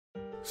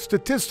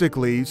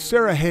Statistically,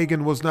 Sarah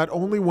Hagen was not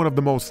only one of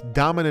the most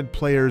dominant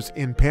players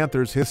in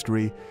Panthers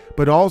history,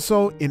 but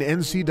also in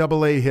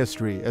NCAA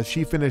history, as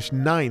she finished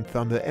 9th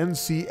on the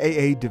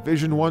NCAA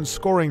Division I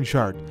scoring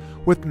chart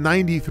with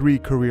 93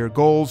 career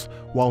goals,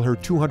 while her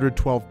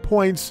 212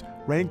 points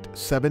ranked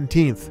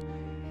 17th.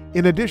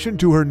 In addition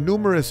to her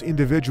numerous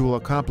individual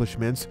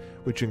accomplishments,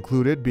 which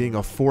included being a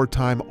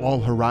 4-time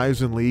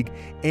All-Horizon League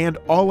and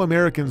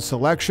All-American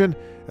selection,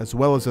 as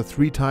well as a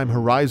 3-time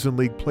Horizon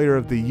League Player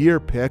of the Year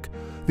pick,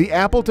 the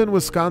Appleton,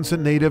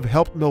 Wisconsin native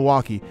helped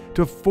Milwaukee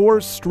to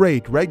 4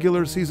 straight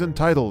regular season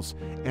titles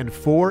and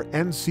 4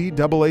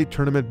 NCAA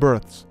tournament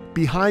berths.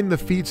 Behind the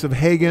feats of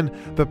Hagen,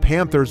 the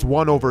Panthers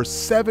won over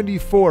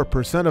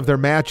 74% of their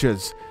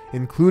matches,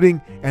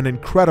 including an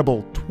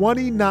incredible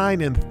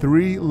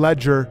 29-3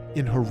 ledger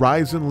in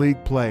Horizon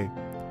League play.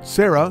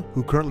 Sarah,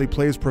 who currently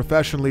plays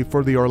professionally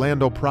for the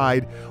Orlando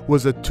Pride,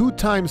 was a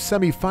 2-time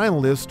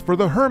semifinalist for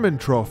the Herman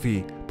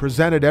Trophy,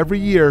 presented every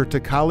year to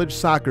college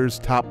soccer's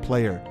top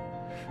player.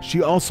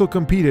 She also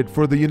competed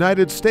for the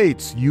United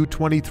States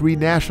U23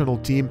 national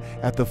team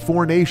at the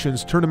Four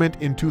Nations tournament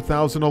in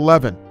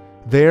 2011.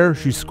 There,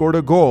 she scored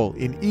a goal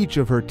in each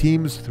of her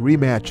team's 3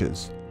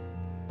 matches.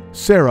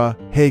 Sarah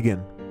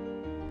Hagen.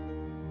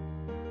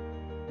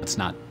 It's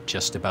not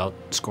just about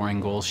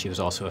scoring goals. She was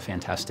also a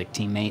fantastic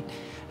teammate,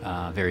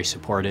 very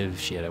supportive.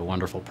 She had a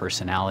wonderful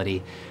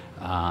personality.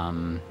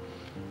 I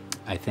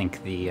think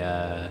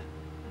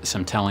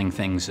some telling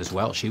things as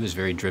well. She was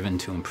very driven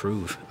to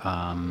improve.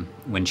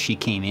 When she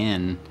came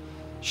in,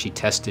 she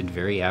tested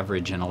very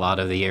average in a lot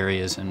of the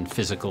areas and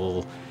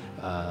physical,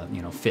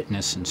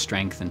 fitness and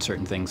strength and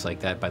certain things like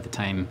that. By the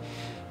time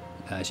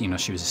she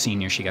was a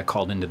senior, she got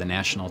called into the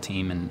national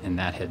team, and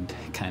that had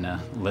kind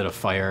of lit a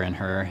fire in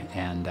her,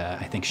 and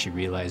I think she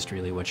realized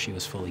really what she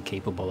was fully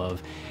capable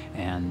of,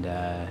 and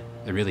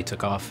it really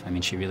took off. I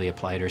mean, she really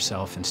applied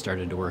herself and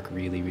started to work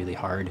really, really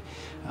hard,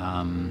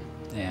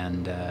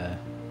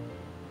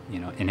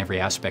 in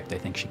every aspect I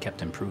think she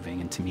kept improving,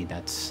 and to me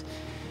that's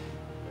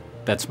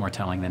more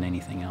telling than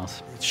anything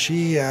else.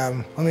 She,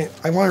 I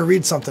want to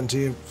read something to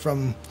you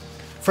from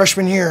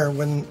freshman year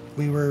when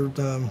we were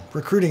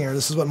recruiting her.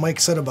 This is what Mike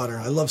said about her.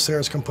 "I love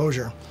Sarah's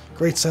composure,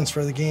 great sense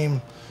for the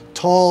game,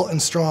 tall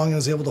and strong and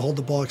is able to hold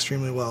the ball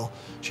extremely well.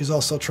 She's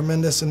also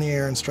tremendous in the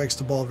air and strikes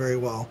the ball very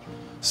well.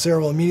 Sarah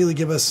will immediately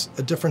give us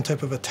a different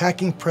type of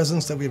attacking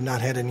presence that we have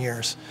not had in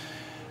years."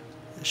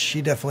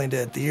 She definitely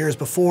did. The years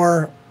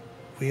before,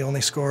 we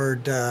only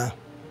scored,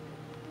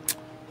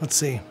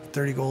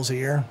 30 goals a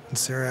year, and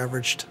Sarah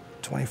averaged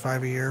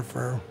 25 a year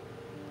for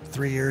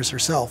 3 years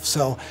herself.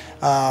 So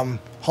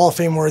Hall of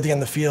Fame worthy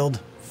on the field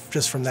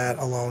just from that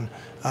alone.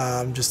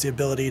 Just the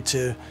ability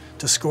to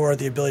score,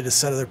 the ability to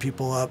set other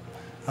people up,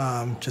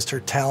 just her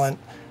talent,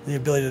 the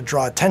ability to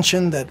draw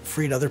attention that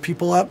freed other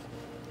people up,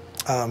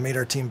 made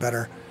our team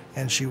better.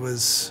 And she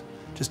was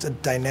just a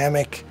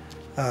dynamic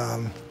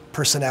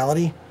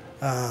personality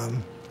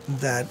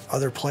that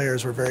other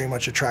players were very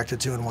much attracted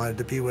to and wanted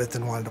to be with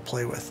and wanted to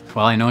play with.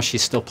 Well, I know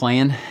she's still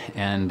playing,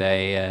 and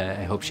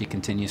I hope she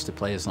continues to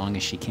play as long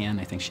as she can.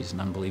 I think she's an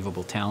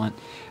unbelievable talent.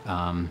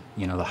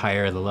 The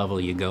higher the level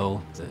you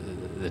go,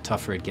 the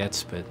tougher it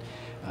gets, but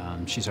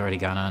she's already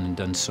gone on and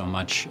done so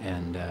much,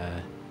 and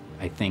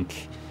I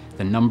think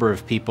the number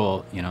of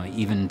people,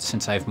 even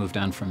since I've moved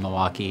on from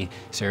Milwaukee,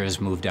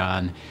 Sarah's moved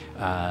on,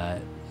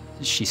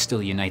 she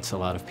still unites a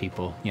lot of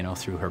people,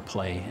 through her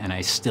play, and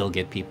I still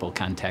get people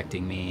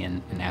contacting me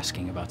and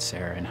asking about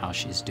Sarah and how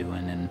she's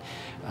doing,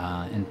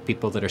 and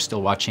people that are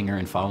still watching her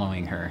and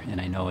following her, and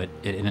I know it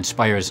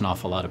inspires an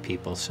awful lot of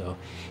people. So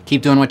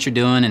keep doing what you're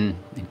doing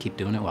and keep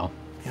doing it well.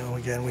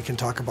 Again, we can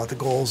talk about the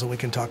goals and we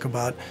can talk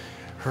about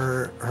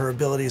her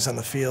abilities on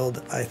the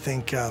field. I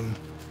think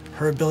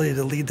her ability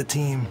to lead the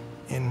team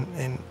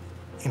in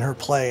her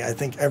play. I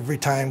think every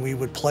time we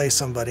would play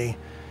somebody,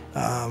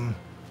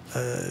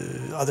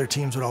 other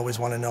teams would always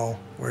want to know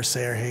where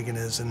Sarah Hagen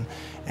is,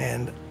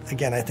 and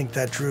again, I think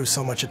that drew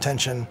so much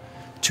attention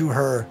to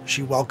her.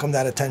 She welcomed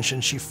that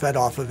attention. She fed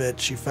off of it.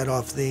 She fed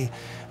off the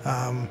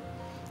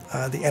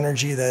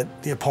energy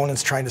that the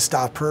opponents trying to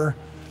stop her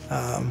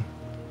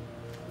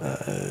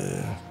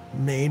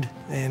made,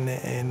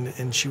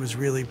 and she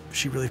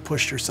really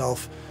pushed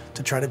herself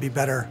to try to be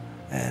better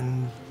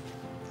and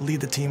lead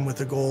the team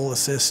with a goal,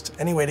 assist,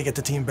 any way to get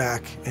the team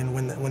back and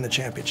win the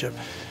championship.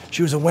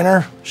 She was a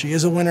winner. She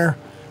is a winner,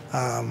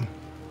 and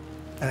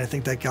I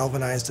think that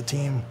galvanized the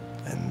team,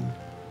 and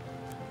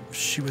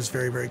she was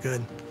very, very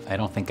good. I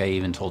don't think I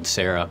even told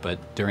Sarah, but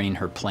during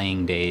her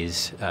playing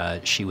days,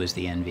 she was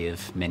the envy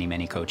of many,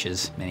 many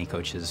coaches. Many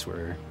coaches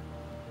were,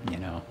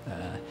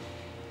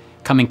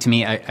 coming to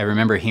me. I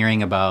remember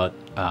hearing about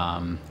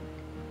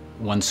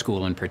one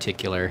school in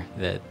particular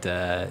that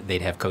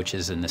they'd have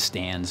coaches in the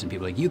stands and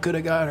people like, "You could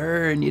have got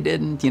her and you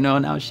didn't,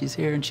 now she's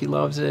here and she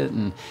loves it."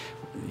 And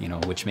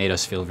which made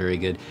us feel very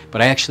good.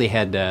 But I actually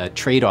had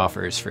trade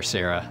offers for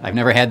Sarah. I've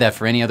never had that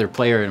for any other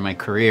player in my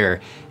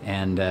career.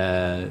 And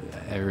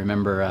I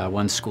remember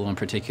one school in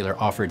particular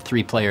offered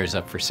 3 players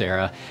up for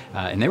Sarah,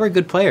 and they were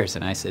good players.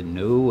 And I said,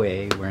 no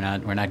way, we're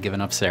not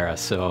giving up Sarah.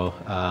 So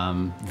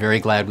very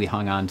glad we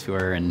hung on to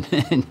her, and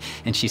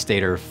and she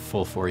stayed her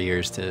full 4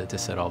 years to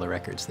set all the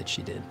records that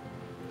she did.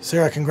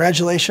 Sarah,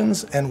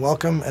 congratulations and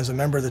welcome as a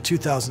member of the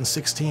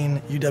 2016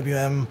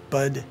 UWM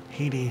Bud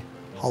Haiti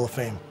Hall of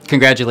Fame.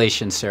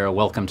 Congratulations, Sarah.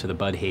 Welcome to the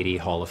Bud Haiti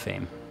Hall of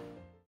Fame.